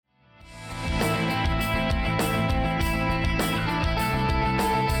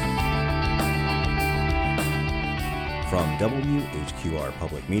WHQR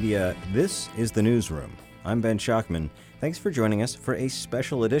Public Media, this is the Newsroom. I'm Ben Schachtman. Thanks for joining us for a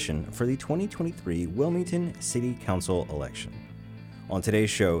special edition for the 2023 Wilmington City Council election. On today's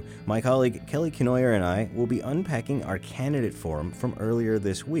show, my colleague Kelly Kenoyer and I will be unpacking our candidate forum from earlier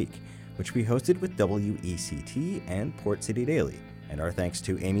this week, which we hosted with WECT and Port City Daily. And our thanks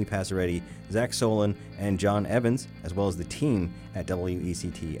to Amy Passaretti, Zach Solon, and John Evans, as well as the team at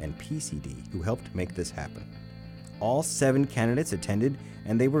WECT and PCD who helped make this happen. All 7 candidates attended,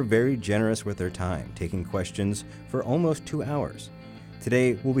 and they were very generous with their time, taking questions for almost 2 hours.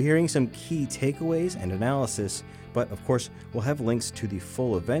 Today, we'll be hearing some key takeaways and analysis, but of course, we'll have links to the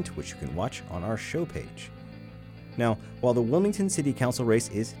full event, which you can watch on our show page. Now, while the Wilmington City Council race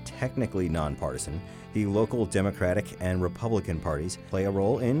is technically nonpartisan, the local Democratic and Republican parties play a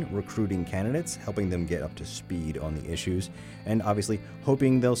role in recruiting candidates, helping them get up to speed on the issues, and obviously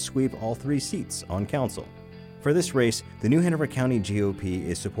hoping they'll sweep all 3 seats on council. For this race, the New Hanover County GOP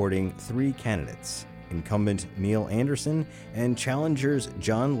is supporting 3 candidates, incumbent Neil Anderson and challengers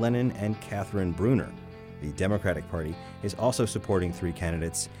John Lennon and Catherine Bruner. The Democratic Party is also supporting 3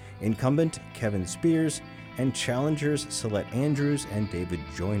 candidates, incumbent Kevin Spears and challengers Celeste Andrews and David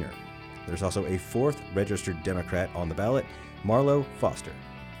Joyner. There's also a 4th registered Democrat on the ballot, Marlo Foster.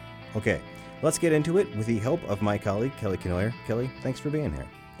 Okay, let's get into it with the help of my colleague, Kelly Kenoyer. Kelly, thanks for being here.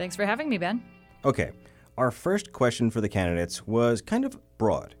 Thanks for having me, Ben. Okay, our first question for the candidates was kind of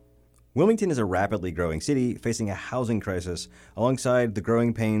broad. Wilmington is a rapidly growing city facing a housing crisis alongside the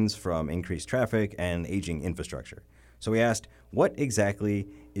growing pains from increased traffic and aging infrastructure. So we asked, what exactly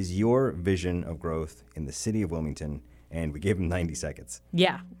is your vision of growth in the city of Wilmington? And we gave them 90 seconds.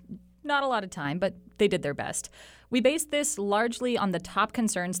 Yeah, not a lot of time, but they did their best. We based this largely on the top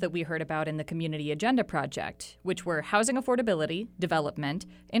concerns that we heard about in the Community Agenda Project, which were housing affordability, development,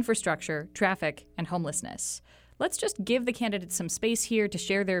 infrastructure, traffic, and homelessness. Let's just give the candidates some space here to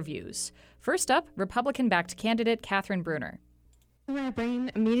share their views. First up, Republican-backed candidate Catherine Bruner. My brain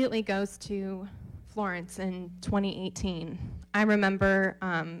immediately goes to Florence in 2018. I remember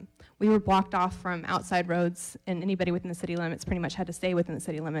we were blocked off from outside roads, and anybody within the city limits pretty much had to stay within the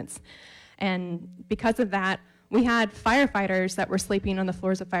city limits. And because of that, we had firefighters that were sleeping on the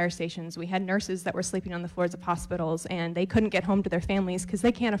floors of fire stations. We had nurses that were sleeping on the floors of hospitals, and they couldn't get home to their families because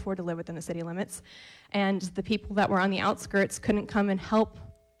they can't afford to live within the city limits. And the people that were on the outskirts couldn't come and help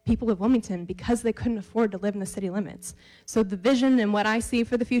people of Wilmington because they couldn't afford to live in the city limits. So the vision and what I see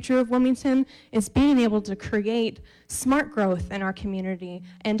for the future of Wilmington is being able to create smart growth in our community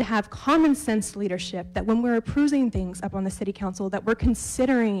and to have common sense leadership, that when we're approving things up on the city council, that we're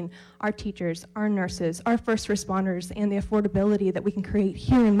considering our teachers, our nurses, our first responders, and the affordability that we can create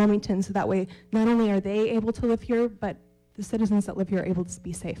here in Wilmington, so that way not only are they able to live here, but the citizens that live here are able to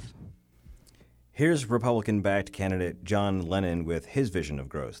be safe. Here's Republican-backed candidate John Lennon with his vision of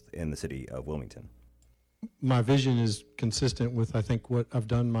growth in the city of Wilmington. My vision is consistent with, I think, what I've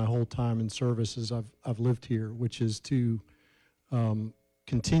done my whole time in service as I've lived here, which is to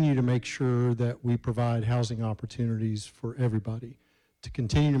continue to make sure that we provide housing opportunities for everybody, to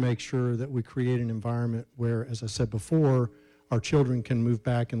continue to make sure that we create an environment where, as I said before, our children can move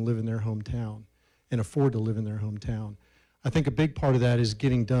back and live in their hometown and afford to live in their hometown. I think a big part of that is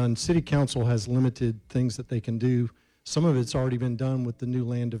getting done. City Council has limited things that they can do. Some of it's already been done with the new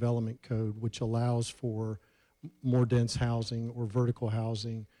land development code, which allows for more dense housing or vertical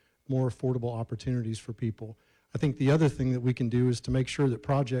housing, more affordable opportunities for people. I think the other thing that we can do is to make sure that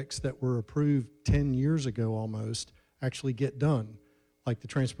projects that were approved 10 years ago almost actually get done, like the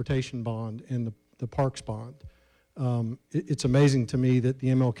transportation bond and the parks bond. It's amazing to me that the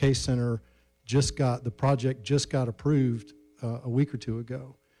MLK Center the project just got approved a week or 2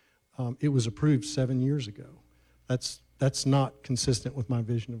 ago. It was approved 7 years ago. That's not consistent with my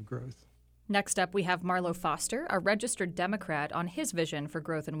vision of growth. Next up, we have Marlo Foster, a registered Democrat, on his vision for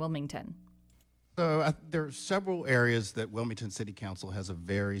growth in Wilmington. So there are several areas that Wilmington City Council has a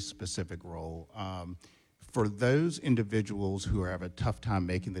very specific role. For those individuals who have a tough time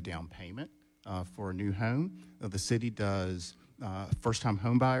making the down payment for a new home, the city does first-time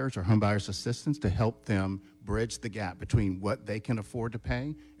homebuyers or homebuyers assistance to help them bridge the gap between what they can afford to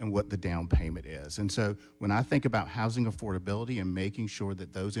pay and what the down payment is. And so when I think about housing affordability and making sure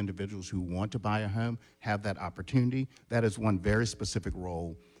that those individuals who want to buy a home have that opportunity, that is one very specific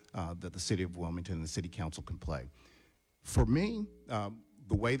role that the City of Wilmington and the City Council can play. For me,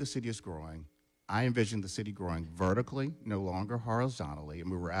 the way the city is growing, I envision the city growing vertically, no longer horizontally. I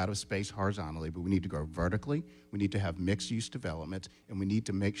mean, we're out of space horizontally, but we need to grow vertically. We need to have mixed-use developments, and we need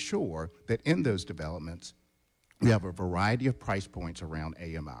to make sure that in those developments, We have a variety of price points around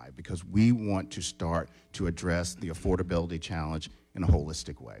AMI because we want to start to address the affordability challenge in a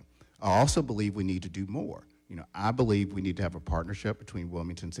holistic way. I also believe we need to do more. I believe we need to have a partnership between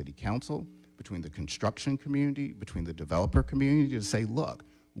Wilmington City Council, between the construction community, between the developer community to say, look,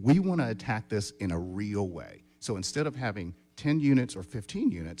 we want to attack this in a real way. So instead of having 10 units or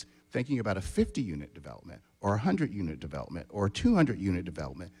 15 units, thinking about a 50-unit development or a 100-unit development or a 200-unit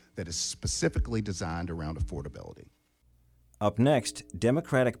development that is specifically designed around affordability. Up next,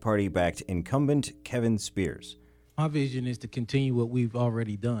 Democratic Party-backed incumbent Kevin Spears. My vision is to continue what we've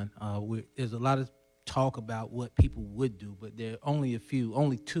already done. There's a lot of talk about what people would do, but there are only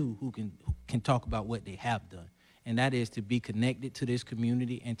two who can talk about what they have done, and that is to be connected to this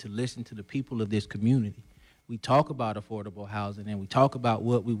community and to listen to the people of this community. We talk about affordable housing and we talk about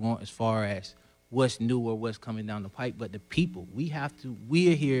what we want as far as what's new or what's coming down the pipe, but the people, we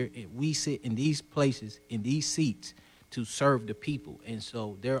are here and we sit in these places, in these seats to serve the people. And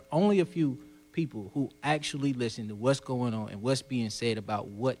so there are only a few people who actually listen to what's going on and what's being said about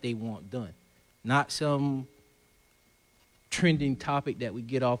what they want done. Not some trending topic that we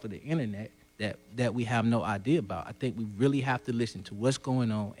get off of the internet that we have no idea about. I think we really have to listen to what's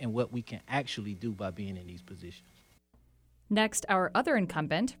going on and what we can actually do by being in these positions. Next, our other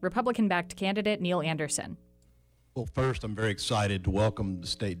incumbent, Republican-backed candidate Neil Anderson. Well, first, I'm very excited to welcome the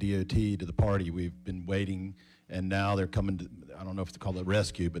state DOT to the party. We've been waiting, and now they're coming to, I don't know if to call it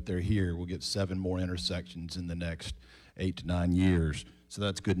rescue, but they're here. We'll get 7 more intersections in the next 8 to 9 years. So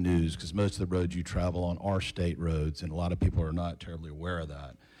that's good news, because most of the roads you travel on are state roads, and a lot of people are not terribly aware of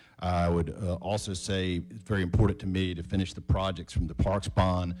that. I would also say it's very important to me to finish the projects from the Parks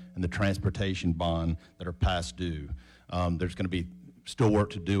Bond and the Transportation Bond that are past due. There's going to be still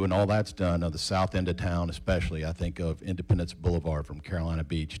work to do, and all that's done on the south end of town, especially. I think of Independence Boulevard from Carolina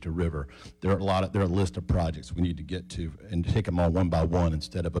Beach to River. There are a list of projects we need to get to and take them all one by one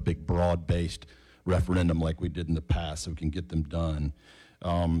instead of a big broad-based referendum like we did in the past, so we can get them done.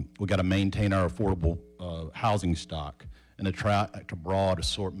 We've got to maintain our affordable housing stock and attract a broad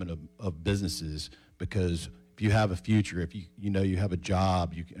assortment of businesses, because if you have a future, if you have a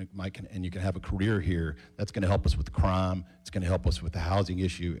job, you can have a career here, that's going to help us with crime, it's going to help us with the housing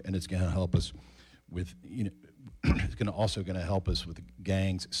issue, and it's going to help us with, it's going to also help us with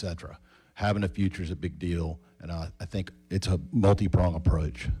gangs, etc. Having a future is a big deal, and I think it's a multi-pronged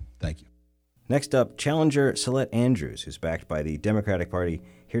approach. Thank you. Next up, challenger Celeste Andrews, who's backed by the Democratic Party,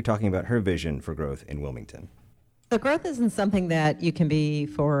 here talking about her vision for growth in Wilmington. So growth isn't something that you can be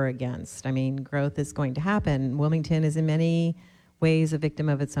for or against. I mean, growth is going to happen. Wilmington is in many ways a victim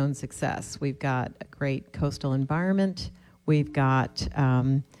of its own success. We've got a great coastal environment. We've got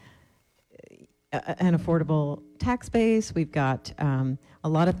an affordable tax base. We've got a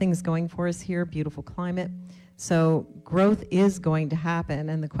lot of things going for us here, beautiful climate. So growth is going to happen,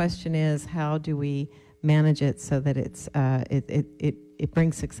 and the question is, how do we manage it so that it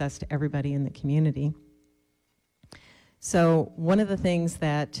brings success to everybody in the community? So one of the things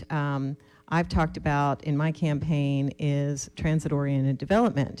that I've talked about in my campaign is transit-oriented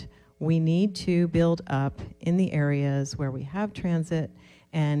development. We need to build up in the areas where we have transit,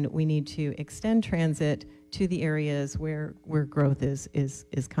 and we need to extend transit to the areas where growth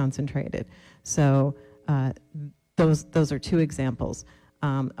is concentrated. So those are two examples.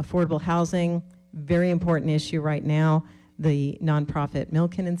 Affordable housing, very important issue right now. The nonprofit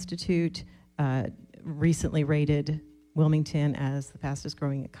Milken Institute recently rated Wilmington as the fastest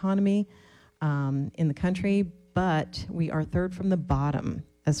growing economy in the country, but we are third from the bottom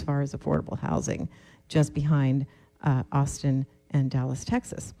as far as affordable housing, just behind Austin and Dallas,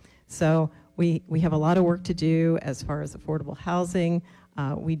 Texas. So we have a lot of work to do as far as affordable housing.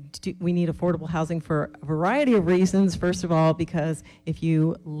 We need affordable housing for a variety of reasons. First of all, because if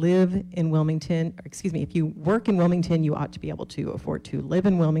you live in Wilmington, if you work in Wilmington, you ought to be able to afford to live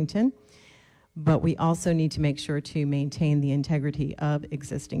in Wilmington. But we also need to make sure to maintain the integrity of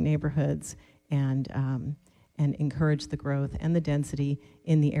existing neighborhoods and encourage the growth and the density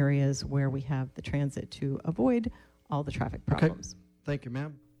in the areas where we have the transit to avoid all the traffic problems. Okay. Thank you,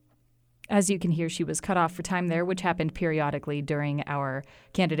 ma'am. As you can hear, she was cut off for time there, which happened periodically during our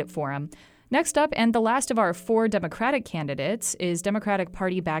candidate forum. Next up, and the last of our 4 Democratic candidates, is Democratic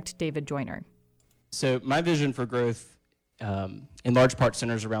Party-backed David Joyner. So my vision for growth in large part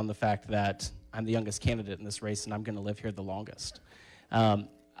centers around the fact that I'm the youngest candidate in this race and I'm going to live here the longest.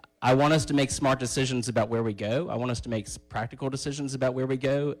 I want us to make smart decisions about where we go. I want us to make practical decisions about where we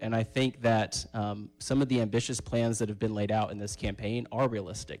go. And I think that some of the ambitious plans that have been laid out in this campaign are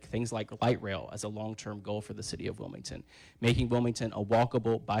realistic. Things like light rail as a long-term goal for the city of Wilmington, making Wilmington a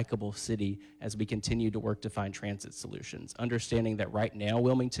walkable, bikeable city as we continue to work to find transit solutions. Understanding that right now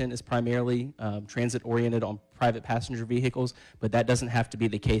Wilmington is primarily transit-oriented on private passenger vehicles, but that doesn't have to be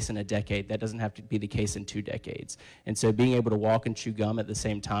the case in a decade. That doesn't have to be the case in 2 decades. And so being able to walk and chew gum at the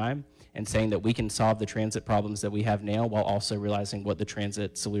same time and saying that we can solve the transit problems that we have now while also realizing what the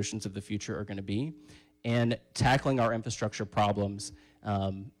transit solutions of the future are going to be, and tackling our infrastructure problems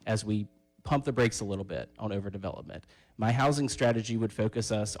as we pump the brakes a little bit on overdevelopment. My housing strategy would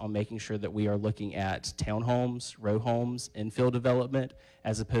focus us on making sure that we are looking at townhomes, row homes, infill development,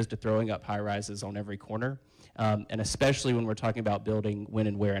 as opposed to throwing up high-rises on every corner. And especially when we're talking about building when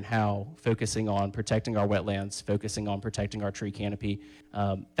and where and how, focusing on protecting our wetlands, focusing on protecting our tree canopy.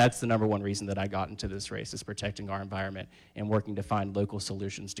 That's the number one reason that I got into this race, is protecting our environment and working to find local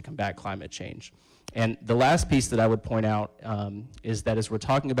solutions to combat climate change. And the last piece that I would point out is that as we're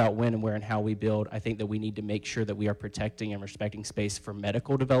talking about when and where and how we build, I think that we need to make sure that we are protecting and respecting space for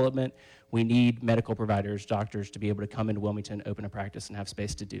medical development. We need medical providers, doctors, to be able to come into Wilmington, open a practice, and have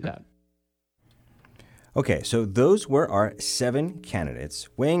space to do that. Okay, so those were our 7 candidates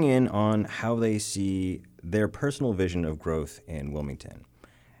weighing in on how they see their personal vision of growth in Wilmington.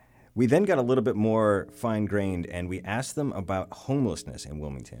 We then got a little bit more fine-grained, and we asked them about homelessness in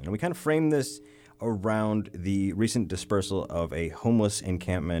Wilmington. And we kind of framed this around the recent dispersal of a homeless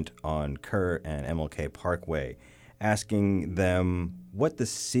encampment on Kerr and MLK Parkway, asking them what the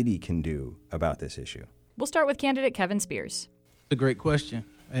city can do about this issue. We'll start with candidate Kevin Spears. It's a great question.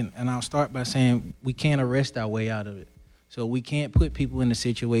 And I'll start by saying we can't arrest our way out of it. So we can't put people in a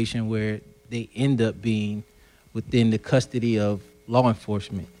situation where they end up being within the custody of law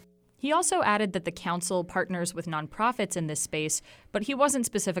enforcement. He also added that the council partners with nonprofits in this space, but he wasn't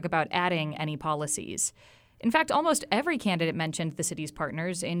specific about adding any policies. In fact, almost every candidate mentioned the city's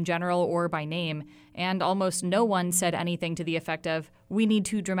partners in general or by name, and almost no one said anything to the effect of, we need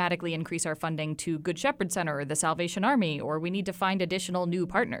to dramatically increase our funding to Good Shepherd Center or the Salvation Army, or we need to find additional new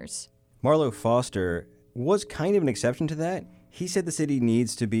partners. Marlo Foster was kind of an exception to that. He said the city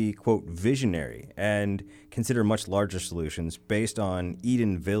needs to be, quote, visionary and consider much larger solutions based on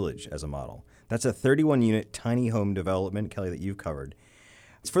Eden Village as a model. That's a 31-unit tiny home development, Kelly, that you've covered.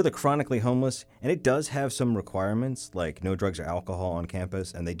 It's for the chronically homeless, and it does have some requirements like no drugs or alcohol on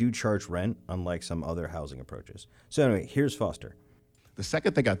campus, and they do charge rent, unlike some other housing approaches. So anyway, here's Foster. The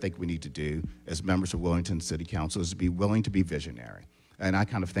second thing I think we need to do as members of Wilmington City Council is to be willing to be visionary. And I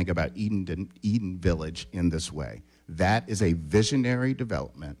kind of think about Eden Village in this way. That is a visionary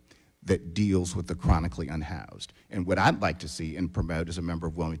development that deals with the chronically unhoused. And what I'd like to see and promote as a member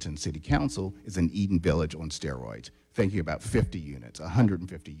of Wilmington City Council is an Eden Village on steroids, thinking about 50 units,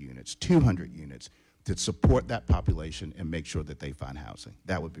 150 units, 200 units to support that population and make sure that they find housing.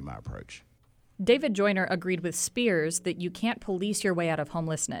 That would be my approach. David Joyner agreed with Spears that you can't police your way out of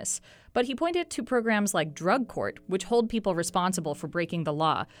homelessness, but he pointed to programs like drug court, which hold people responsible for breaking the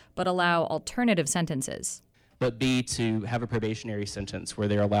law, but allow alternative sentences. But B, to have a probationary sentence where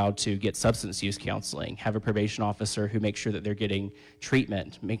they're allowed to get substance use counseling, have a probation officer who makes sure that they're getting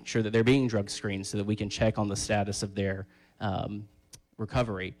treatment, make sure that they're being drug screened so that we can check on the status of their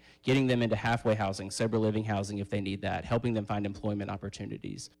recovery, getting them into halfway housing, sober living housing if they need that, helping them find employment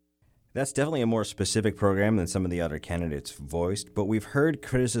opportunities. That's definitely a more specific program than some of the other candidates voiced, but we've heard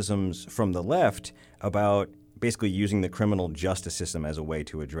criticisms from the left about basically using the criminal justice system as a way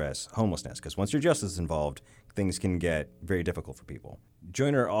to address homelessness, because once your justice is involved, things can get very difficult for people.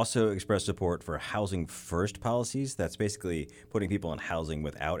 Joyner also expressed support for housing first policies. That's basically putting people in housing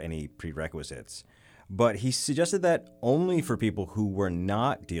without any prerequisites. But he suggested that only for people who were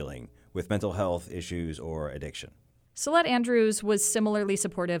not dealing with mental health issues or addiction. Celeste Andrews was similarly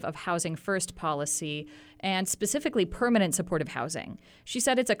supportive of housing first policy and specifically permanent supportive housing. She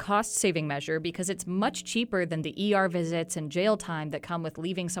said it's a cost-saving measure because it's much cheaper than the ER visits and jail time that come with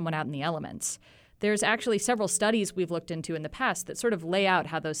leaving someone out in the elements. There's actually several studies we've looked into in the past that sort of lay out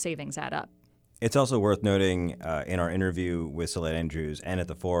how those savings add up. It's also worth noting in our interview with Celeste Andrews and at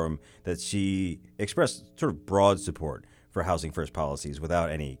the forum that she expressed sort of broad support for housing first policies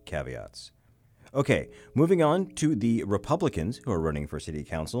without any caveats. Okay, moving on to the Republicans who are running for city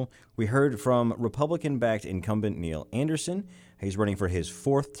council. We heard from Republican-backed incumbent Neil Anderson. He's running for his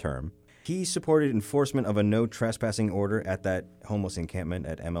 4th term. He supported enforcement of a no trespassing order at that homeless encampment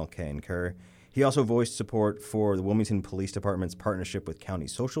at MLK and Kerr. He also voiced support for the Wilmington Police Department's partnership with county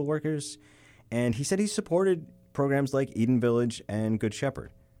social workers. And he said he supported programs like Eden Village and Good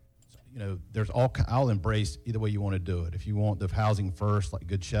Shepherd. I'll embrace either way you want to do it. If you want the housing first, like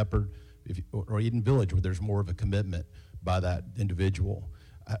Good Shepherd, or Eden Village, where there's more of a commitment by that individual,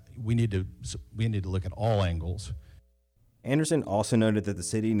 we need to look at all angles. Anderson also noted that the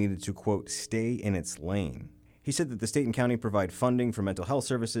city needed to, quote, stay in its lane. He said that the state and county provide funding for mental health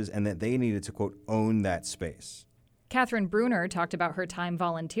services and that they needed to, quote, own that space. Catherine Bruner talked about her time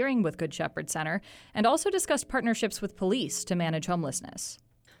volunteering with Good Shepherd Center and also discussed partnerships with police to manage homelessness.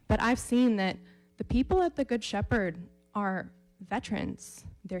 But I've seen that the people at the Good Shepherd are veterans,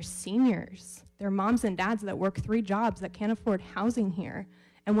 they're seniors, they're moms and dads that work 3 jobs that can't afford housing here.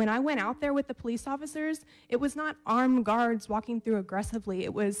 And when I went out there with the police officers, it was not armed guards walking through aggressively.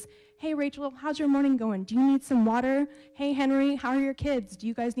 It was, hey, Rachel, how's your morning going? Do you need some water? Hey, Henry, how are your kids? Do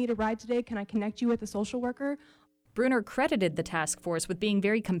you guys need a ride today? Can I connect you with a social worker? Bruner credited the task force with being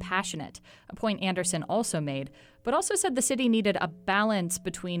very compassionate, a point Anderson also made, but also said the city needed a balance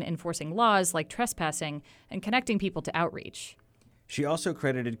between enforcing laws like trespassing and connecting people to outreach. She also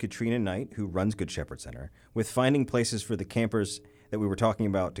credited Katrina Knight, who runs Good Shepherd Center, with finding places for the campers that we were talking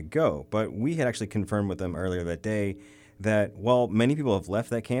about to go. But we had actually confirmed with them earlier that day that while many people have left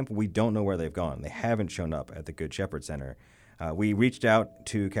that camp, we don't know where they've gone. They haven't shown up at the Good Shepherd Center. We reached out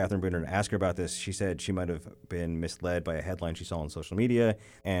to Catherine Bruner to ask her about this. She said she might have been misled by a headline she saw on social media.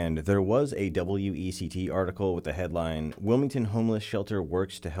 And there was a WECT article with the headline, Wilmington Homeless Shelter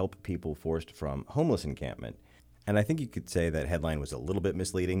Works to Help People Forced from Homeless Encampment. And I think you could say that headline was a little bit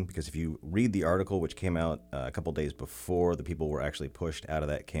misleading because if you read the article, which came out a couple days before the people were actually pushed out of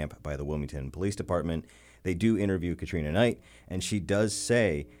that camp by the Wilmington Police Department, they do interview Katrina Knight, and she does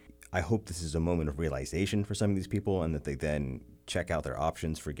say, I hope this is a moment of realization for some of these people and that they then check out their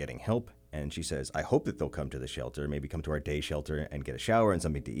options for getting help. And she says, I hope that they'll come to the shelter, maybe come to our day shelter and get a shower and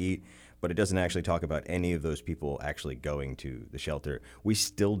something to eat. But it doesn't actually talk about any of those people actually going to the shelter. We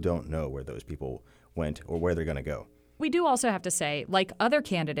still don't know where those people went or where they're going to go. We do also have to say, like other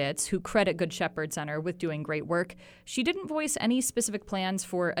candidates who credit Good Shepherd Center with doing great work, she didn't voice any specific plans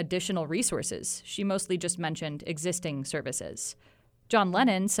for additional resources. She mostly just mentioned existing services. John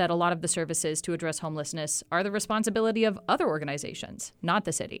Lennon said a lot of the services to address homelessness are the responsibility of other organizations, not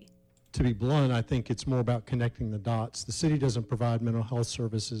the city. To be blunt, I think it's more about connecting the dots. The city doesn't provide mental health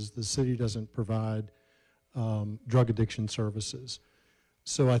services. The city doesn't provide drug addiction services.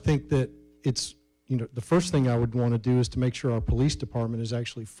 So I think that it's, the first thing I would want to do is to make sure our police department is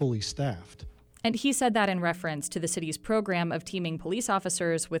actually fully staffed. And he said that in reference to the city's program of teaming police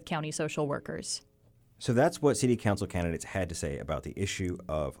officers with county social workers. So that's what city council candidates had to say about the issue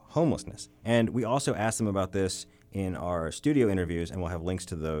of homelessness. And we also asked them about this in our studio interviews, and we'll have links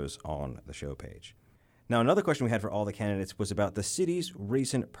to those on the show page. Now, another question we had for all the candidates was about the city's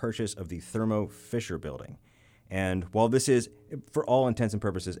recent purchase of the Thermo Fisher building. And while this is, for all intents and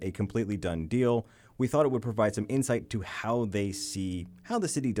purposes, a completely done deal, we thought it would provide some insight to how they see how the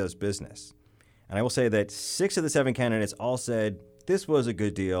city does business. And I will say that 6 of the 7 candidates all said this was a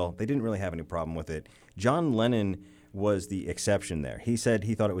good deal. They didn't really have any problem with it. John Lennon was the exception there. He said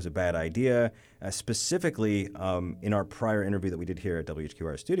he thought it was a bad idea. Specifically, in our prior interview that we did here at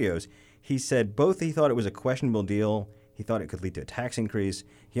WHQR Studios, he said both he thought it was a questionable deal, he thought it could lead to a tax increase.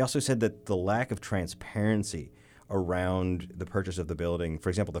 He also said that the lack of transparency around the purchase of the building, for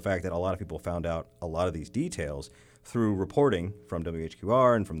example, the fact that a lot of people found out a lot of these details through reporting from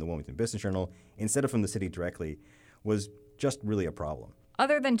WHQR and from the Wilmington Business Journal instead of from the city directly, was just really a problem.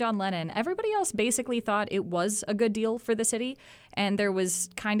 Other than John Lennon, everybody else basically thought it was a good deal for the city, and there was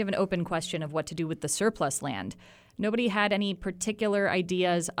kind of an open question of what to do with the surplus land. Nobody had any particular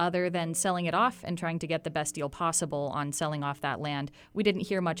ideas other than selling it off and trying to get the best deal possible on selling off that land. We didn't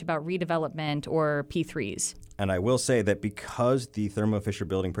hear much about redevelopment or P3s. And I will say that because the Thermo Fisher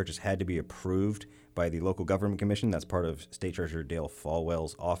building purchase had to be approved by the local government commission, that's part of State Treasurer Dale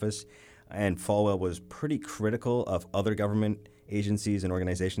Falwell's office, and Falwell was pretty critical of other government agencies and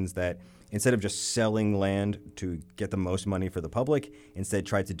organizations that instead of just selling land to get the most money for the public, instead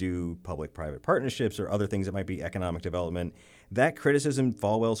tried to do public-private partnerships or other things that might be economic development. That criticism,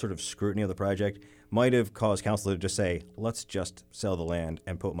 Falwell's sort of scrutiny of the project, might have caused council to just say, let's just sell the land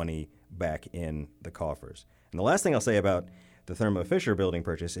and put money back in the coffers. And the last thing I'll say about the Thermo Fisher building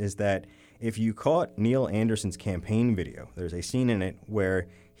purchase is that if you caught Neil Anderson's campaign video, there's a scene in it where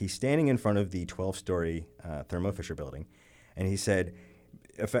he's standing in front of the 12-story Thermo Fisher building, and he said,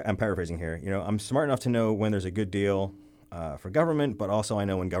 I'm paraphrasing here, I'm smart enough to know when there's a good deal for government, but also I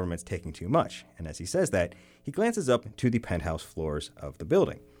know when government's taking too much. And as he says that, he glances up to the penthouse floors of the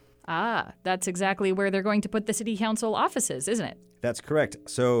building. That's exactly where they're going to put the city council offices, isn't it? That's correct.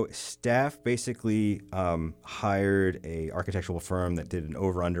 So staff basically hired a architectural firm that did an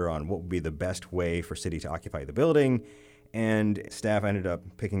over-under on what would be the best way for city to occupy the building, and staff ended up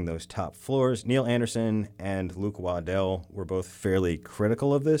picking those top floors. Neil Anderson and Luke Waddell were both fairly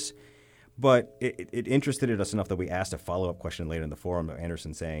critical of this, but it interested us enough that we asked a follow-up question later in the forum of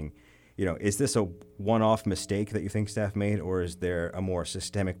Anderson saying, is this a one-off mistake that you think staff made, or is there a more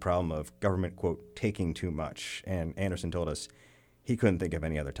systemic problem of government, quote, taking too much? And Anderson told us he couldn't think of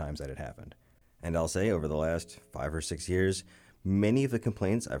any other times that had happened. And I'll say over the last 5 or 6 years, many of the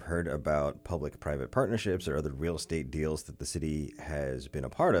complaints I've heard about public-private partnerships or other real estate deals that the city has been a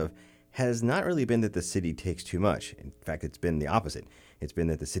part of has not really been that the city takes too much. In fact, it's been the opposite. It's been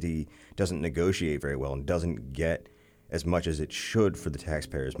that the city doesn't negotiate very well and doesn't get as much as it should for the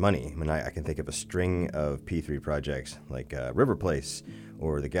taxpayers' money. I mean, I can think of a string of P3 projects like River Place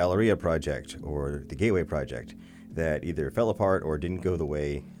or the Galleria project or the Gateway project that either fell apart or didn't go the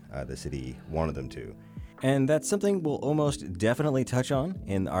way the city wanted them to. And that's something we'll almost definitely touch on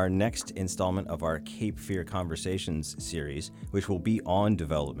in our next installment of our Cape Fear Conversations series, which will be on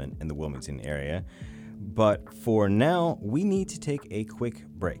development in the Wilmington area. But for now, we need to take a quick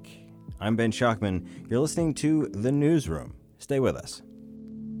break. I'm Ben Schachtman. You're listening to The Newsroom. Stay with us.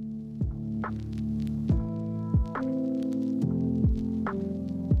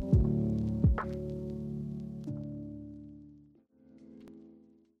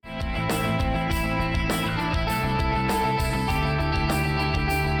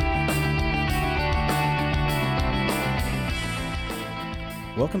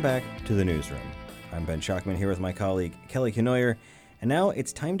 Welcome back to The Newsroom. I'm Ben Schachtman here with my colleague Kelly Kenoyer, and now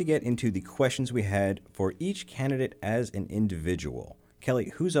it's time to get into the questions we had for each candidate as an individual.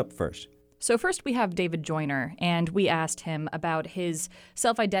 Kelly, who's up first? So first we have David Joyner, and we asked him about his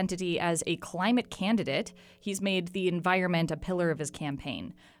self-identity as a climate candidate. He's made the environment a pillar of his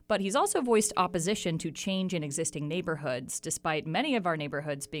campaign. But he's also voiced opposition to change in existing neighborhoods, despite many of our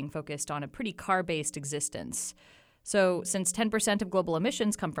neighborhoods being focused on a pretty car-based existence. So since 10% of global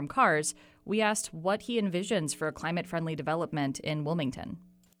emissions come from cars, we asked what he envisions for a climate-friendly development in Wilmington.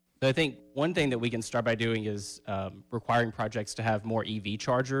 So I think one thing that we can start by doing is requiring projects to have more EV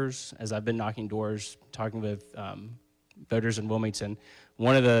chargers. As I've been knocking doors, talking with voters in Wilmington,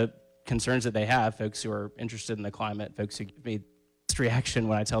 one of the concerns that they have, folks who are interested in the climate, folks who give me this reaction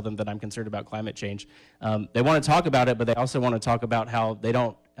when I tell them that I'm concerned about climate change, they want to talk about it, but they also want to talk about how they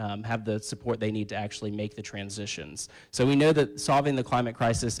don't have the support they need to actually make the transitions. So we know that solving the climate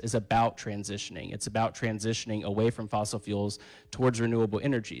crisis is about transitioning. It's about transitioning away from fossil fuels towards renewable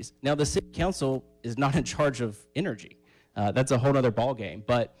energies. Now, the city council is not in charge of energy. That's a whole other ballgame.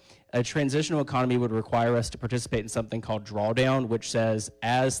 But a transitional economy would require us to participate in something called drawdown, which says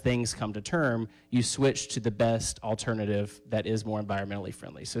as things come to term, you switch to the best alternative that is more environmentally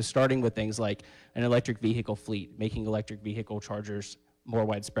friendly. So starting with things like an electric vehicle fleet, making electric vehicle chargers more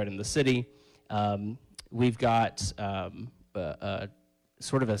widespread in the city. We've got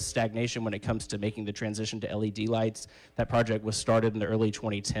sort of a stagnation when it comes to making the transition to LED lights. That project was started in the early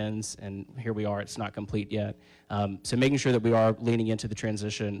 2010s, and here we are, it's not complete yet. So making sure that we are leaning into the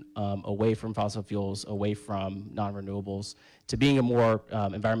transition away from fossil fuels, away from non-renewables, to being a more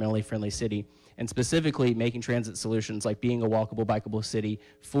environmentally friendly city, and specifically making transit solutions like being a walkable, bikeable city,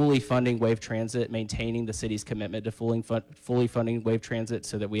 fully funding Wave Transit, maintaining the city's commitment to fully funding Wave Transit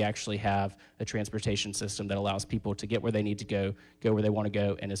so that we actually have a transportation system that allows people to get where they need to go where they want to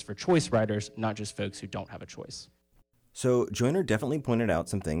go, and is for choice riders, not just folks who don't have a choice. So Joyner definitely pointed out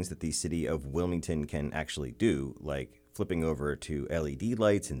some things that the city of Wilmington can actually do, like flipping over to LED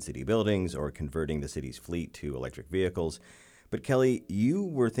lights in city buildings or converting the city's fleet to electric vehicles. But Kelly, you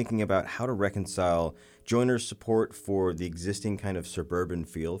were thinking about how to reconcile Joyner's support for the existing kind of suburban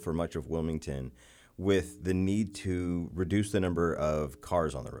feel for much of Wilmington with the need to reduce the number of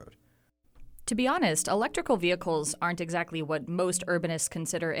cars on the road. To be honest, electrical vehicles aren't exactly what most urbanists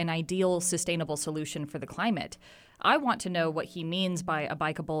consider an ideal, sustainable solution for the climate. I want to know what he means by a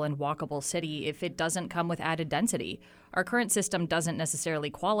bikeable and walkable city if it doesn't come with added density. Our current system doesn't necessarily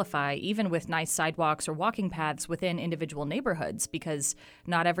qualify, even with nice sidewalks or walking paths within individual neighborhoods, because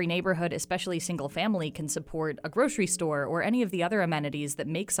not every neighborhood, especially single family, can support a grocery store or any of the other amenities that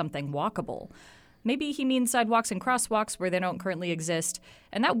make something walkable. Maybe he means sidewalks and crosswalks where they don't currently exist,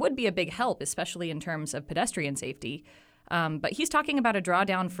 and that would be a big help, especially in terms of pedestrian safety. But he's talking about a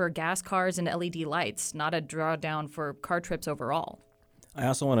drawdown for gas cars and LED lights, not a drawdown for car trips overall. I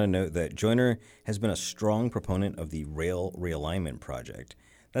also want to note that Joyner has been a strong proponent of the Rail Realignment Project.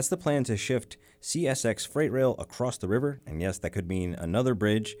 That's the plan to shift CSX freight rail across the river, and yes, that could mean another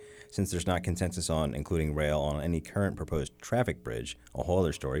bridge, since there's not consensus on including rail on any current proposed traffic bridge, a whole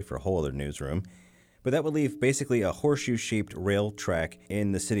other story for a whole other newsroom. But that would leave basically a horseshoe-shaped rail track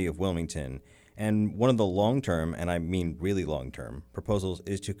in the city of Wilmington. And one of the long-term, and I mean really long-term, proposals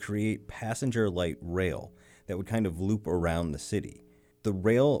is to create passenger light rail that would kind of loop around the city. The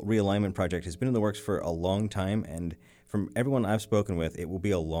Rail Realignment Project has been in the works for a long time, and from everyone I've spoken with, it will be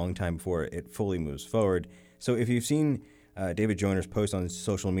a long time before it fully moves forward. So if you've seen David Joyner's post on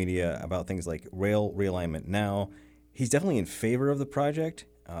social media about things like rail realignment now, he's definitely in favor of the project,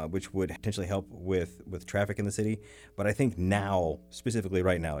 which would potentially help with traffic in the city. But I think now, specifically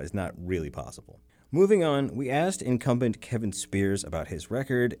right now, is not really possible. Moving on, we asked incumbent Kevin Spears about his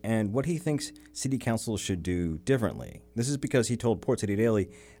record and what he thinks city council should do differently. This is because he told Port City Daily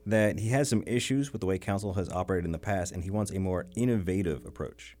that he has some issues with the way council has operated in the past, and he wants a more innovative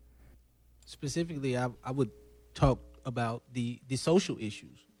approach. Specifically, I would talk about the social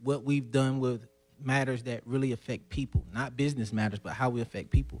issues, what we've done with matters that really affect people, not business matters, but how we affect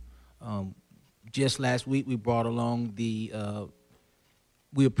people. Just last week, we brought along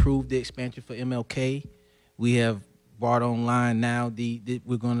we approved the expansion for MLK. We have brought online now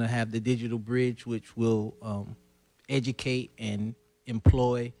we're going to have the digital bridge, which will educate and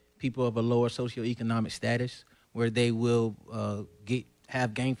employ people of a lower socioeconomic status, where they will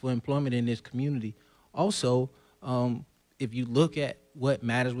have gainful employment in this community. Also, if you look at what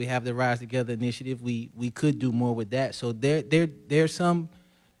matters, we have the Rise Together initiative. We could do more with that. So there's some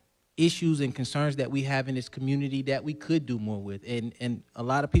issues and concerns that we have in this community that we could do more with. And a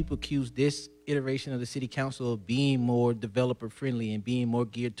lot of people accuse this iteration of the city council of being more developer friendly and being more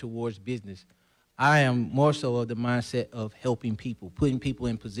geared towards business. I am more so of the mindset of helping people, putting people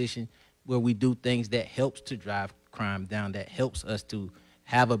in position where we do things that helps to drive crime down, that helps us to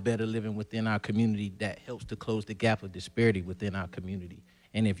have a better living within our community, that helps to close the gap of disparity within our community.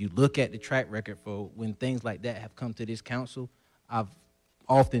 And if you look at the track record for when things like that have come to this council, I've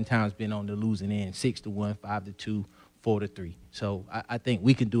oftentimes been on the losing end, 6-1, 5-2, 4-3. So I think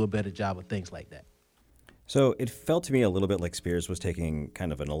we can do a better job of things like that. So it felt to me a little bit like Spears was taking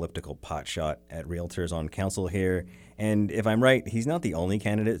kind of an elliptical pot shot at realtors on council here. And if I'm right, he's not the only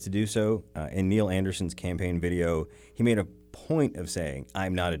candidate to do so. In Neil Anderson's campaign video, he made a point of saying,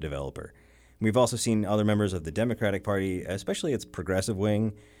 "I'm not a developer." We've also seen other members of the Democratic Party, especially its progressive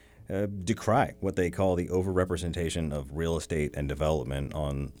wing, decry what they call the overrepresentation of real estate and development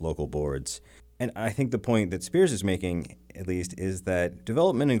on local boards. And I think the point that Spears is making, at least, is that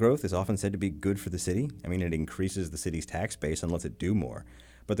development and growth is often said to be good for the city. I mean, it increases the city's tax base and lets it do more.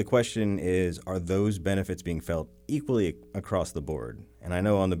 But the question is, are those benefits being felt equally across the board? And I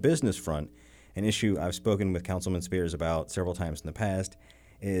know on the business front, an issue I've spoken with Councilman Spears about several times in the past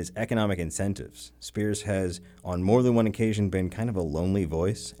is economic incentives. Spears has, on more than one occasion, been kind of a lonely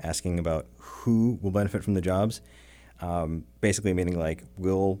voice, asking about who will benefit from the jobs. Basically meaning like,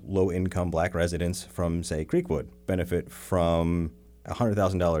 will low-income black residents from, say, Creekwood benefit from a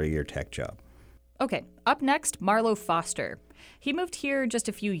 $100,000 a year tech job? Okay, up next, Marlo Foster. He moved here just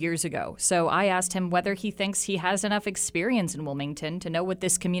a few years ago, so I asked him whether he thinks he has enough experience in Wilmington to know what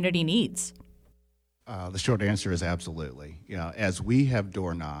this community needs. The short answer is absolutely. As we have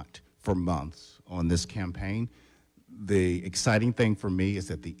door knocked for months on this campaign, the exciting thing for me is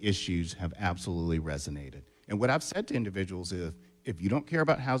that the issues have absolutely resonated. And what I've said to individuals is, if you don't care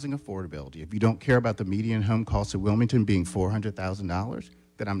about housing affordability, if you don't care about the median home cost of Wilmington being $400,000,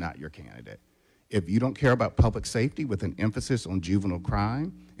 then I'm not your candidate. If you don't care about public safety with an emphasis on juvenile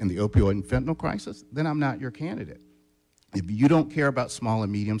crime and the opioid and fentanyl crisis, then I'm not your candidate. If you don't care about small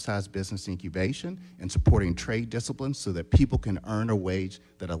and medium-sized business incubation and supporting trade disciplines so that people can earn a wage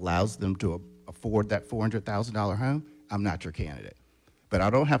that allows them to afford that $400,000 home, I'm not your candidate. But I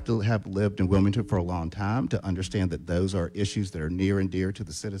don't have to have lived in Wilmington for a long time to understand that those are issues that are near and dear to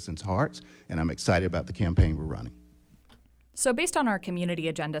the citizens' hearts, and I'm excited about the campaign we're running. So based on our community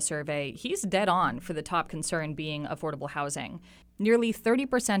agenda survey, he's dead on for the top concern being affordable housing. Nearly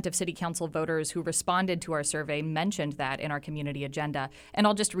 30% of city council voters who responded to our survey mentioned that in our community agenda. And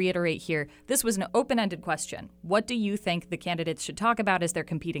I'll just reiterate here, this was an open-ended question. What do you think the candidates should talk about as they're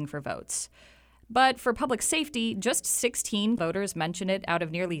competing for votes? But for public safety, just 16 voters mentioned it out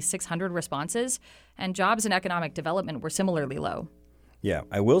of nearly 600 responses, and jobs and economic development were similarly low. Yeah,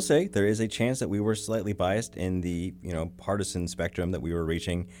 I will say there is a chance that we were slightly biased in the, partisan spectrum that we were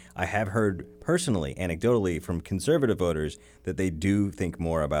reaching. I have heard personally, anecdotally, from conservative voters that they do think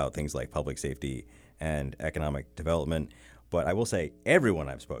more about things like public safety and economic development. But I will say everyone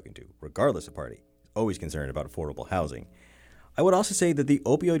I've spoken to, regardless of party, is always concerned about affordable housing. I would also say that the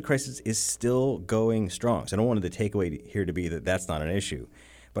opioid crisis is still going strong. So I don't want the takeaway here to be that that's not an issue.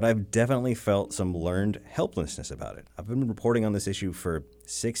 But I've definitely felt some learned helplessness about it. I've been reporting on this issue for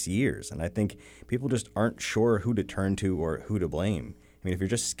 6 years, and I think people just aren't sure who to turn to or who to blame. I mean, if you're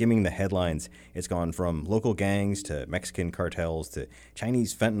just skimming the headlines, it's gone from local gangs to Mexican cartels to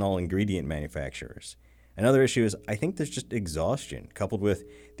Chinese fentanyl ingredient manufacturers. Another issue is I think there's just exhaustion coupled with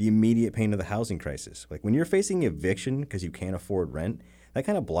the immediate pain of the housing crisis. Like when you're facing eviction because you can't afford rent, that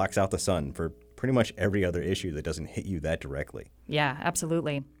kind of blocks out the sun for pretty much every other issue that doesn't hit you that directly. Yeah,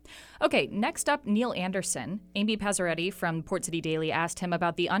 absolutely. Okay, next up, Neil Anderson. Amy Pazzaretti from Port City Daily asked him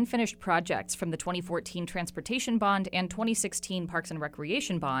about the unfinished projects from the 2014 Transportation Bond and 2016 Parks and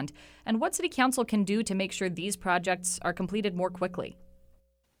Recreation Bond, and what City Council can do to make sure these projects are completed more quickly.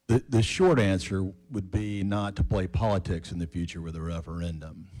 The short answer would be not to play politics in the future with a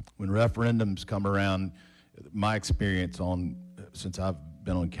referendum. When referendums come around, my experience since I've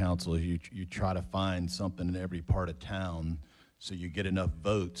been on council is you try to find something in every part of town so you get enough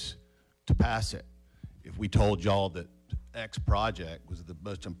votes to pass it. If we told y'all that X project was the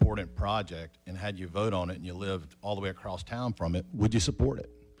most important project and had you vote on it and you lived all the way across town from it, would you support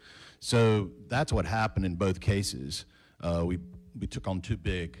it? So that's what happened in both cases. We took on too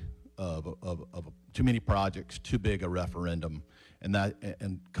many projects, too big a referendum,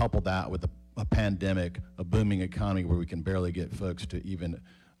 and couple that with a pandemic, a booming economy where we can barely get folks to even,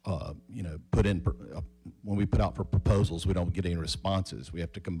 put in. When we put out for proposals, we don't get any responses. We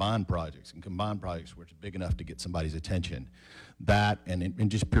have to combine projects where it's big enough to get somebody's attention. That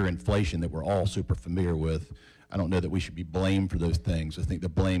and just pure inflation that we're all super familiar with. I don't know that we should be blamed for those things. I think the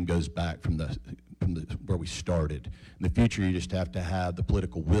blame goes back from where we started. In the future, you just have to have the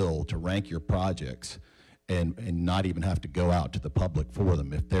political will to rank your projects and not even have to go out to the public for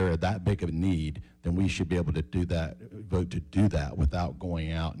them. If they're that big of a need, then we should be able to vote to do that without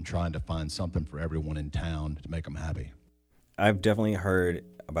going out and trying to find something for everyone in town to make them happy. I've definitely heard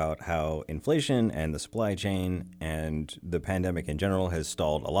about how inflation and the supply chain and the pandemic in general has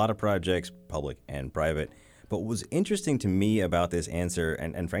stalled a lot of projects, public and private. But what was interesting to me about this answer,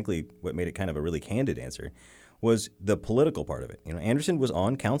 and frankly, what made it kind of a really candid answer, was the political part of it. Anderson was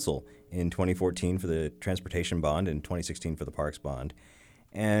on council in 2014 for the transportation bond and 2016 for the parks bond.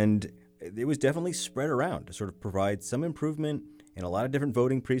 And it was definitely spread around to sort of provide some improvement in a lot of different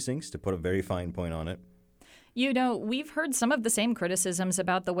voting precincts, to put a very fine point on it. We've heard some of the same criticisms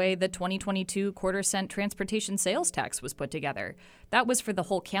about the way the 2022 quarter-cent transportation sales tax was put together. That was for the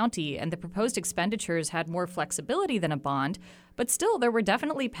whole county, and the proposed expenditures had more flexibility than a bond, but still there were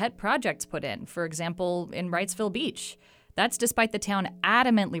definitely pet projects put in, for example, in Wrightsville Beach. That's despite the town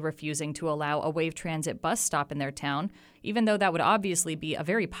adamantly refusing to allow a Wave Transit bus stop in their town, even though that would obviously be a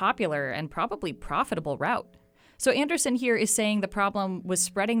very popular and probably profitable route. So Anderson here is saying the problem was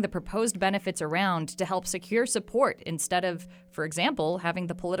spreading the proposed benefits around to help secure support instead of, for example, having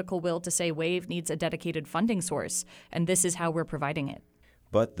the political will to say Wave needs a dedicated funding source, and this is how we're providing it.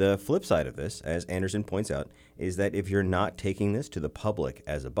 But the flip side of this, as Anderson points out, is that if you're not taking this to the public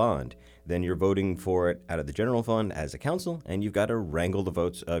as a bond, then you're voting for it out of the general fund as a council, and you've got to wrangle the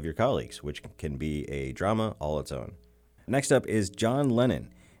votes of your colleagues, which can be a drama all its own. Next up is John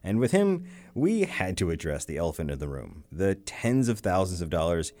Lennon. And with him, we had to address the elephant in the room, the tens of thousands of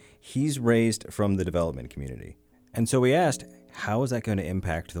dollars he's raised from the development community. And so we asked, how is that going to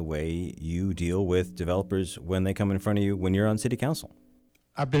impact the way you deal with developers when they come in front of you when you're on city council?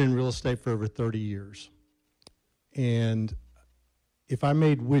 I've been in real estate for over 30 years. And if I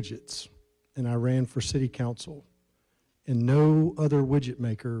made widgets and I ran for city council and no other widget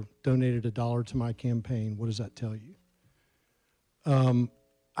maker donated $1 to my campaign, what does that tell you?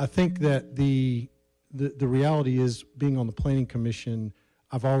 I think that the reality is, being on the planning commission,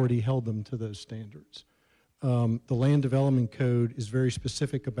 I've already held them to those standards. The land development code is very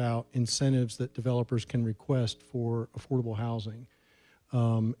specific about incentives that developers can request for affordable housing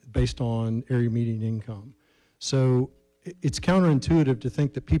based on area median income. So it's counterintuitive to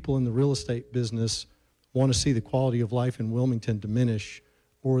think that people in the real estate business want to see the quality of life in Wilmington diminish,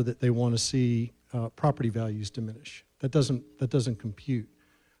 or that they want to see property values diminish. That doesn't compute.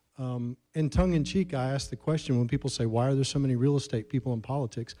 And tongue-in-cheek, I ask the question when people say, why are there so many real estate people in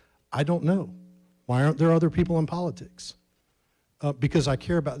politics? I don't know. Why aren't there other people in politics? Because I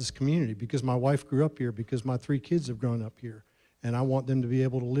care about this community, because my wife grew up here, because my 3 kids have grown up here, and I want them to be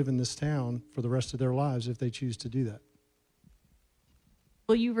able to live in this town for the rest of their lives if they choose to do that.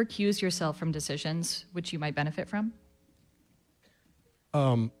 Will you recuse yourself from decisions which you might benefit from?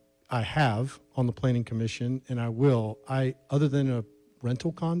 I have on the Planning Commission, and I will. Other than a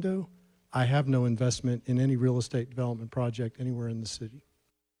rental condo, I have no investment in any real estate development project anywhere in the city.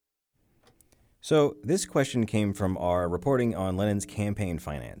 So this question came from our reporting on Lennon's campaign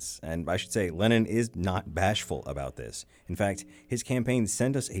finance. And I should say, Lennon is not bashful about this. In fact, his campaign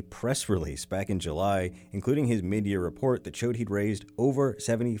sent us a press release back in July, including his mid-year report that showed he'd raised over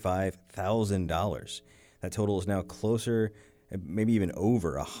 $75,000. That total is now closer, maybe even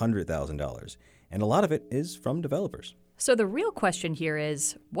over $100,000. And a lot of it is from developers. So the real question here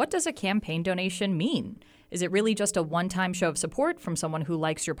is, what does a campaign donation mean? Is it really just a one-time show of support from someone who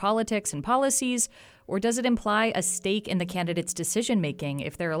likes your politics and policies, or does it imply a stake in the candidate's decision-making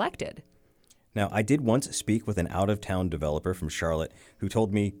if they're elected? Now, I did once speak with an out-of-town developer from Charlotte who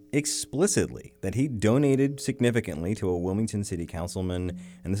told me explicitly that he donated significantly to a Wilmington City councilman,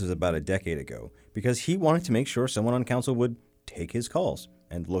 and this was about a decade ago, because he wanted to make sure someone on council would take his calls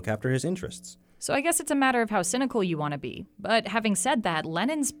and look after his interests. So I guess it's a matter of how cynical you want to be. But having said that,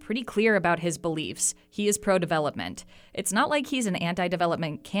 Lennon's pretty clear about his beliefs. He is pro-development. It's not like he's an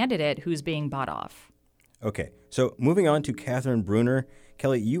anti-development candidate who's being bought off. Okay, so moving on to Catherine Bruner.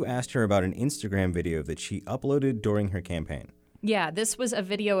 Kelly, you asked her about an Instagram video that she uploaded during her campaign. Yeah, this was a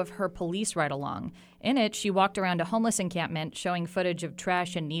video of her police ride-along. In it, she walked around a homeless encampment showing footage of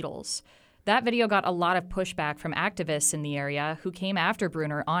trash and needles. That video got a lot of pushback from activists in the area who came after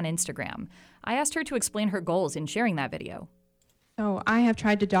Bruner on Instagram. I asked her to explain her goals in sharing that video. So I have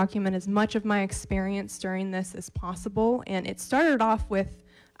tried to document as much of my experience during this as possible, and it started off with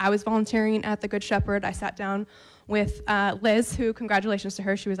I was volunteering at the Good Shepherd. I sat down with Liz, who, congratulations to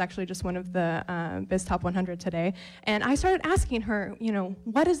her, she was actually just one of the Biz Top 100 today, and I started asking her,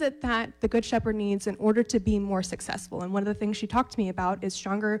 what is it that the Good Shepherd needs in order to be more successful? And one of the things she talked to me about is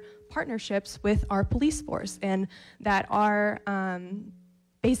stronger partnerships with our police force, and that our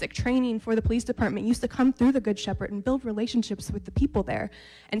basic training for the police department used to come through the Good Shepherd and build relationships with the people there.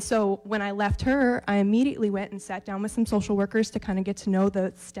 And so when I left her, I immediately went and sat down with some social workers to kind of get to know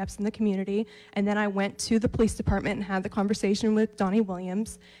the steps in the community. And then I went to the police department and had the conversation with Donnie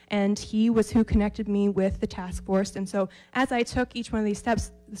Williams, and he was who connected me with the task force. And so as I took each one of these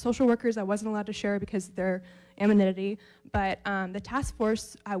steps, the social workers I wasn't allowed to share because they're anonymity, but the task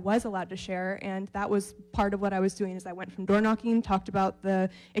force I was allowed to share, and that was part of what I was doing. Is I went from door knocking, talked about the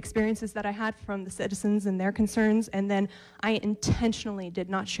experiences that I had from the citizens and their concerns, and then I intentionally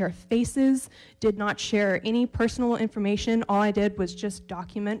did not share faces, did not share any personal information. All I did was just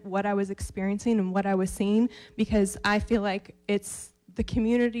document what I was experiencing and what I was seeing, because I feel like it's the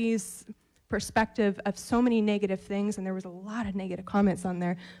community's perspective of so many negative things, and there was a lot of negative comments on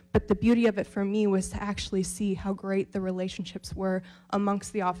there, but the beauty of it for me was to actually see how great the relationships were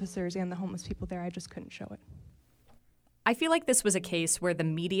amongst the officers and the homeless people there. I just couldn't show it. I feel like this was a case where the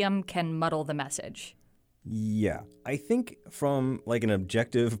medium can muddle the message. Yeah, I think from like an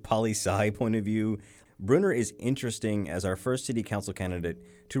objective poli-sci point of view, Bruner is interesting as our first city council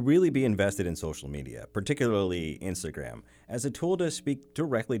candidate to really be invested in social media, particularly Instagram, as a tool to speak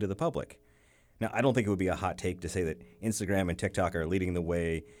directly to the public. Now, I don't think it would be a hot take to say that Instagram and TikTok are leading the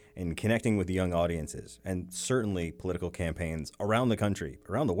way in connecting with young audiences, and certainly political campaigns around the country,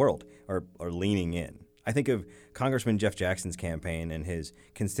 around the world, are leaning in. I think of Congressman Jeff Jackson's campaign and his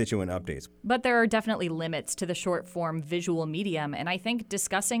constituent updates. But there are definitely limits to the short-form visual medium, and I think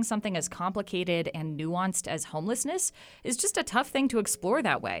discussing something as complicated and nuanced as homelessness is just a tough thing to explore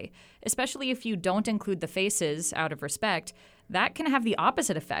that way, especially if you don't include the faces out of respect. That can have the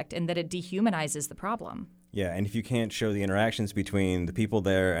opposite effect in that it dehumanizes the problem. Yeah, and if you can't show the interactions between the people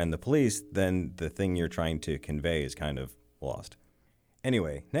there and the police, then the thing you're trying to convey is kind of lost.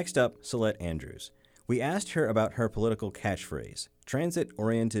 Anyway, next up, Celeste Andrews. We asked her about her political catchphrase,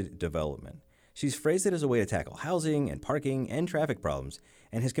 transit-oriented development. She's phrased it as a way to tackle housing and parking and traffic problems,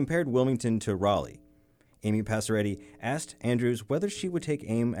 and has compared Wilmington to Raleigh. Amy Passaretti asked Andrews whether she would take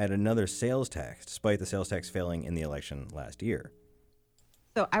aim at another sales tax, despite the sales tax failing in the election last year.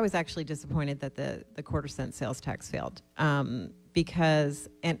 So I was actually disappointed that the quarter-cent sales tax failed because,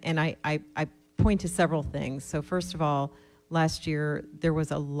 and I point to several things. So first of all, last year, there was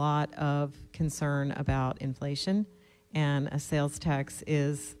a lot of concern about inflation, and a sales tax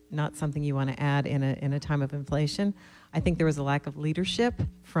is not something you want to add in a time of inflation. I think there was a lack of leadership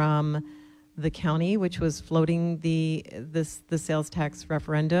from the county, which was floating the sales tax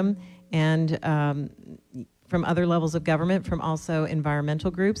referendum, and from other levels of government, from also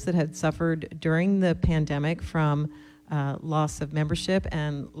environmental groups that had suffered during the pandemic from loss of membership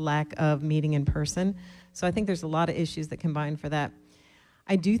and lack of meeting in person. So I think there's a lot of issues that combine for that.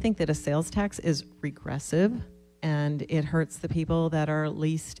 I do think that a sales tax is regressive. and it hurts the people that are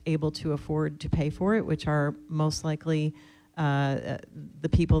least able to afford to pay for it, which are most likely the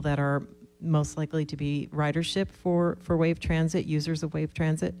people that are most likely to be ridership for Wave Transit, users of Wave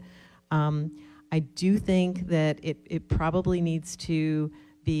Transit. I do think that it probably needs to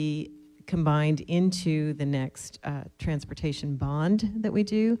be combined into the next transportation bond that we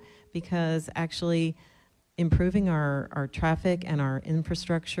do, because actually improving our traffic and our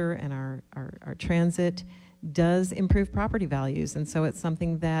infrastructure and our transit does improve property values. And so it's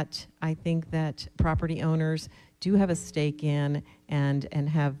something that I think that property owners do have a stake in and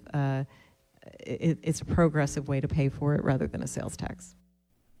have, it's a progressive way to pay for it rather than a sales tax.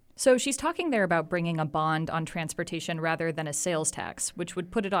 So she's talking there about bringing a bond on transportation rather than a sales tax, which would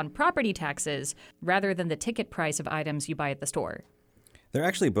put it on property taxes rather than the ticket price of items you buy at the store. They're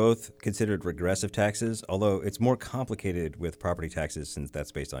actually both considered regressive taxes, although it's more complicated with property taxes since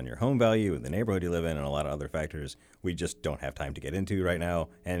that's based on your home value and the neighborhood you live in and a lot of other factors we just don't have time to get into right now.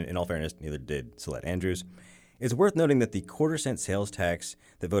 And in all fairness, neither did Celeste Andrews. It's worth noting that the quarter-cent sales tax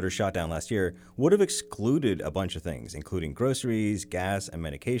that voters shot down last year would have excluded a bunch of things, including groceries, gas, and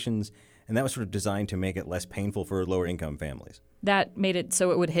medications, and that was sort of designed to make it less painful for lower-income families. That made it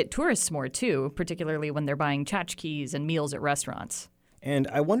so it would hit tourists more, too, particularly when they're buying tchotchkes and meals at restaurants. And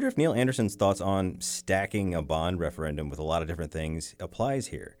I wonder if Neil Anderson's thoughts on stacking a bond referendum with a lot of different things applies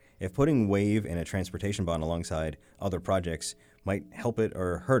here. If putting WAVE in a transportation bond alongside other projects might help it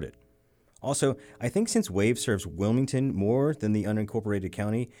or hurt it. Also, I think since WAVE serves Wilmington more than the unincorporated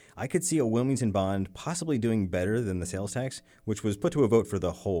county, I could see a Wilmington bond possibly doing better than the sales tax, which was put to a vote for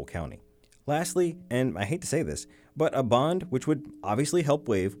the whole county. Lastly, and I hate to say this, but a bond, which would obviously help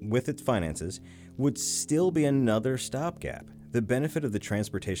WAVE with its finances, would still be another stopgap. The benefit of the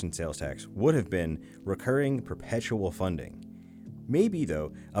transportation sales tax would have been recurring perpetual funding. Maybe,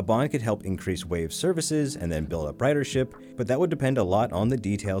 though, a bond could help increase WAVE services and then build up ridership, but that would depend a lot on the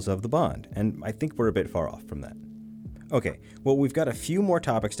details of the bond, and I think we're a bit far off from that. Okay, well, we've got a few more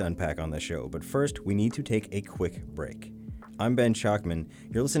topics to unpack on this show, but first, we need to take a quick break. I'm Ben Schachtman.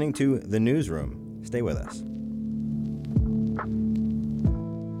 You're listening to The Newsroom. Stay with us.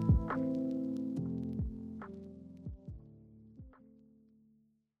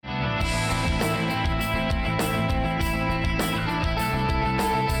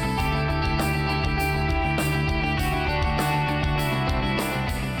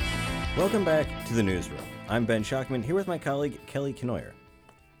 Welcome back to The Newsroom. I'm Ben Schachtman, here with my colleague Kelly Kenoyer.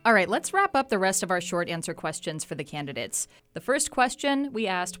 All right, let's wrap up the rest of our short answer questions for the candidates. The first question we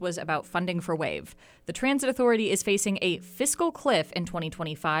asked was about funding for WAVE. The Transit Authority is facing a fiscal cliff in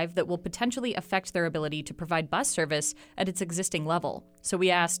 2025 that will potentially affect their ability to provide bus service at its existing level. So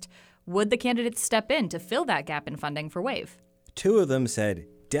we asked, would the candidates step in to fill that gap in funding for WAVE? Two of them said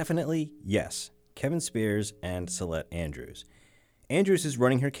definitely yes, Kevin Spears and Celeste Andrews. Andrews is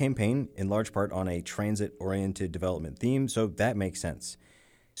running her campaign in large part on a transit-oriented development theme, so that makes sense.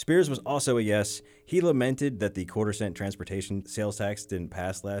 Spears was also a yes. He lamented that the quarter-cent transportation sales tax didn't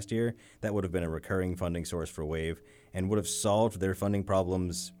pass last year. That would have been a recurring funding source for WAVE and would have solved their funding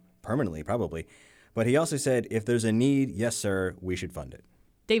problems permanently, probably. But he also said, if there's a need, yes, sir, we should fund it.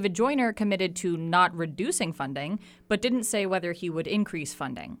 David Joyner committed to not reducing funding, but didn't say whether he would increase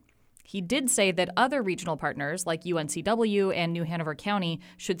funding. He did say that other regional partners like UNCW and New Hanover County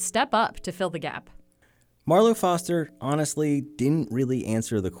should step up to fill the gap. Marlo Foster honestly didn't really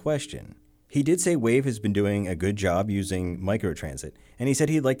answer the question. He did say WAVE has been doing a good job using microtransit, and he said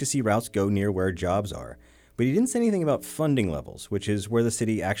he'd like to see routes go near where jobs are. But he didn't say anything about funding levels, which is where the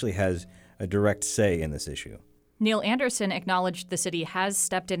city actually has a direct say in this issue. Neil Anderson acknowledged the city has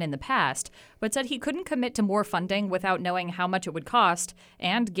stepped in the past, but said he couldn't commit to more funding without knowing how much it would cost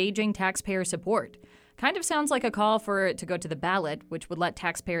and gauging taxpayer support. Kind of sounds like a call for it to go to the ballot, which would let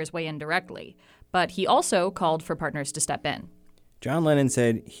taxpayers weigh in directly. But he also called for partners to step in. John Lennon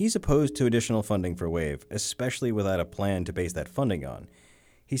said he's opposed to additional funding for WAVE, especially without a plan to base that funding on.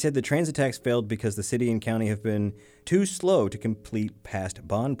 He said the transit tax failed because the city and county have been too slow to complete past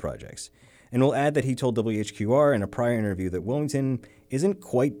bond projects. And we'll add that he told WHQR in a prior interview that Wilmington isn't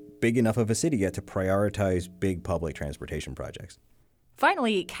quite big enough of a city yet to prioritize big public transportation projects.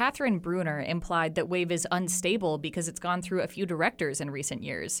 Finally, Catherine Bruner implied that WAVE is unstable because it's gone through a few directors in recent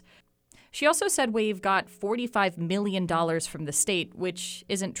years. She also said WAVE got $45 million from the state, which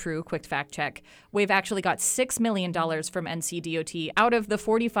isn't true, quick fact check. WAVE actually got $6 million from NCDOT out of the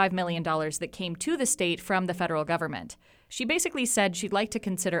 $45 million that came to the state from the federal government. She basically said she'd like to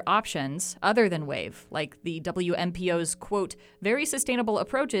consider options other than WAVE, like the WMPO's, quote, very sustainable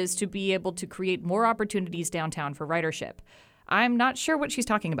approaches to be able to create more opportunities downtown for ridership. I'm not sure what she's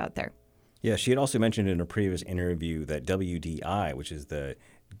talking about there. Yeah, she had also mentioned in a previous interview that WDI, which is the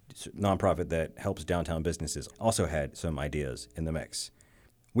nonprofit that helps downtown businesses, also had some ideas in the mix.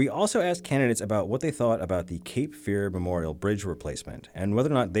 We also asked candidates about what they thought about the Cape Fear Memorial Bridge replacement and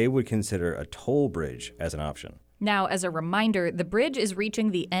whether or not they would consider a toll bridge as an option. Now, as a reminder, the bridge is reaching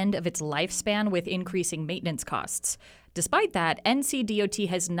the end of its lifespan with increasing maintenance costs. Despite that, NCDOT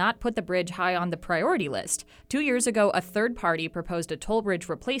has not put the bridge high on the priority list. 2 years ago, a third party proposed a toll bridge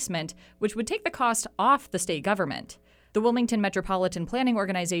replacement, which would take the cost off the state government. The Wilmington Metropolitan Planning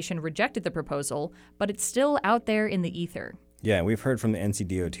Organization rejected the proposal, but it's still out there in the ether. Yeah, we've heard from the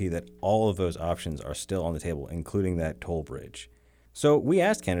NCDOT that all of those options are still on the table, including that toll bridge. So we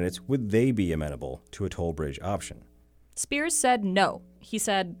asked candidates, would they be amenable to a toll bridge option? Spears said no. He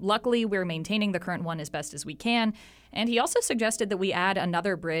said, luckily, we're maintaining the current one as best as we can, and he also suggested that we add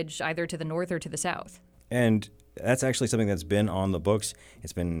another bridge either to the north or to the south. And that's actually something that's been on the books.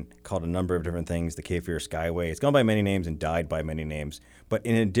 It's been called a number of different things, the Cape Fear Skyway. It's gone by many names and died by many names. But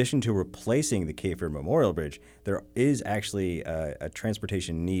in addition to replacing the Cape Fear Memorial Bridge, there is actually a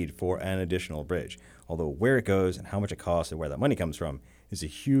transportation need for an additional bridge. Although where it goes and how much it costs and where that money comes from is a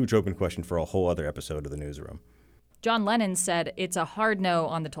huge open question for a whole other episode of the newsroom. John Lennon said it's a hard no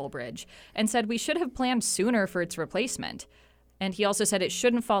on the toll bridge and said we should have planned sooner for its replacement. And he also said it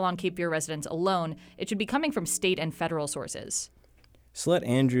shouldn't fall on Cape Fear residents alone. It should be coming from state and federal sources. Slett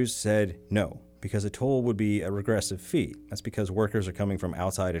Andrews said no, because a toll would be a regressive fee. That's because workers are coming from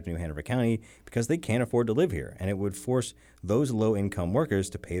outside of New Hanover County because they can't afford to live here, and it would force those low-income workers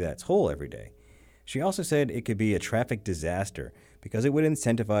to pay that toll every day. She also said it could be a traffic disaster because it would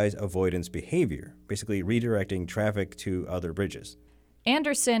incentivize avoidance behavior, basically redirecting traffic to other bridges.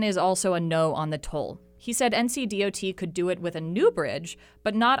 Anderson is also a no on the toll. He said NCDOT could do it with a new bridge,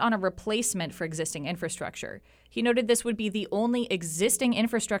 but not on a replacement for existing infrastructure. He noted this would be the only existing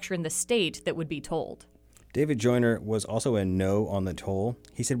infrastructure in the state that would be tolled. David Joyner was also a no on the toll.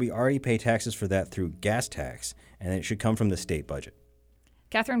 He said we already pay taxes for that through gas tax, and it should come from the state budget.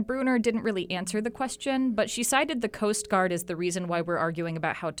 Catherine Bruner didn't really answer the question, but she cited the Coast Guard as the reason why we're arguing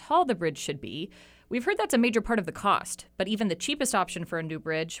about how tall the bridge should be. We've heard that's a major part of the cost, but even the cheapest option for a new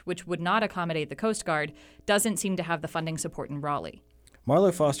bridge, which would not accommodate the Coast Guard, doesn't seem to have the funding support in Raleigh.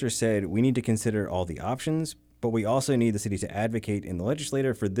 Marlo Foster said we need to consider all the options, but we also need the city to advocate in the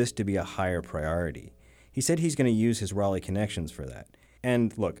legislature for this to be a higher priority. He said he's going to use his Raleigh connections for that.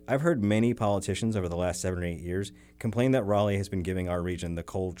 And look, I've heard many politicians over the last 7 or 8 years complain that Raleigh has been giving our region the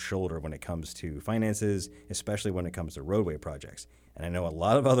cold shoulder when it comes to finances, especially when it comes to roadway projects. And I know a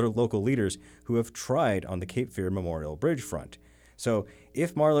lot of other local leaders who have tried on the Cape Fear Memorial Bridge front. So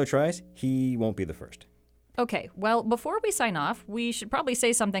if Marlo tries, he won't be the first. Okay, well, before we sign off, we should probably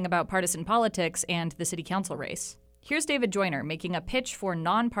say something about partisan politics and the city council race. Here's David Joyner making a pitch for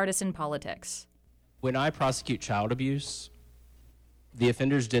nonpartisan politics. When I prosecute child abuse, the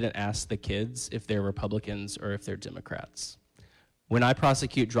offenders didn't ask the kids if they're Republicans or if they're Democrats. When I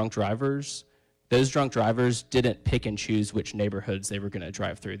prosecute drunk drivers, those drunk drivers didn't pick and choose which neighborhoods they were going to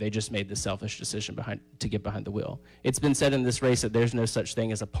drive through. They just made the selfish decision to get behind the wheel. It's been said in this race that there's no such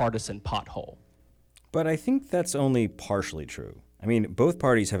thing as a partisan pothole. But I think that's only partially true. I mean, both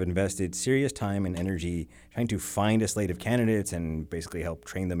parties have invested serious time and energy trying to find a slate of candidates and basically help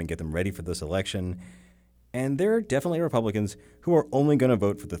train them and get them ready for this election. And there are definitely Republicans who are only going to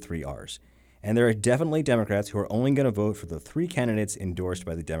vote for the 3 Rs. And there are definitely Democrats who are only going to vote for the 3 candidates endorsed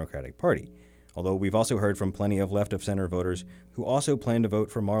by the Democratic Party. Although we've also heard from plenty of left-of-center voters who also plan to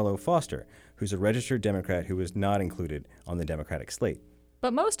vote for Marlo Foster, who's a registered Democrat who is not included on the Democratic slate.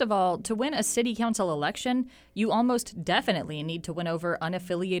 But most of all, to win a city council election, you almost definitely need to win over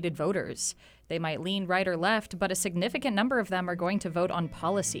unaffiliated voters. They might lean right or left, but a significant number of them are going to vote on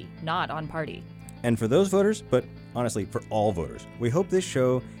policy, not on party. And for those voters, but honestly, for all voters, we hope this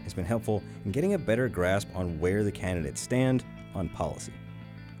show has been helpful in getting a better grasp on where the candidates stand on policy.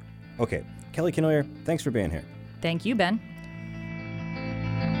 Okay, Kelly Kenoyer, thanks for being here. Thank you, Ben.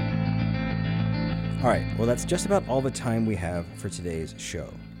 All right, well, that's just about all the time we have for today's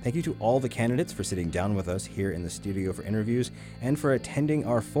show. Thank you to all the candidates for sitting down with us here in the studio for interviews and for attending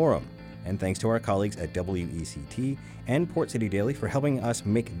our forum. And thanks to our colleagues at WECT and Port City Daily for helping us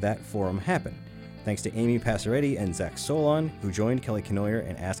make that forum happen. Thanks to Amy Passaretti and Zach Solon, who joined Kelly Kenoyer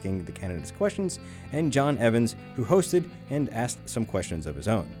in asking the candidates questions, and John Evans, who hosted and asked some questions of his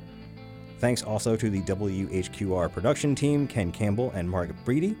own. Thanks also to the WHQR production team, Ken Campbell and Margaret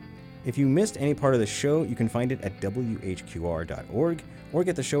Breedy. If you missed any part of the show, you can find it at WHQR.org or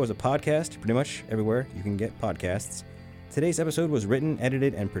get the show as a podcast pretty much everywhere you can get podcasts. Today's episode was written,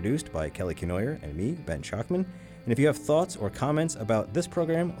 edited, and produced by Kelly Kenoyer and me, Ben Schachtman. And if you have thoughts or comments about this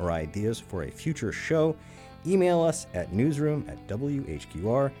program or ideas for a future show, email us at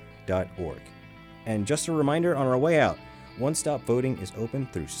newsroom@whqr.org. And just a reminder on our way out, one-stop voting is open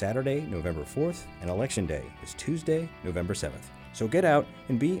through Saturday, November 4th, and Election Day is Tuesday, November 7th. So get out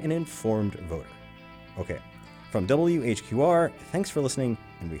and be an informed voter. Okay, from WHQR, thanks for listening,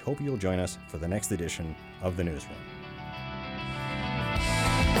 and we hope you'll join us for the next edition of The Newsroom.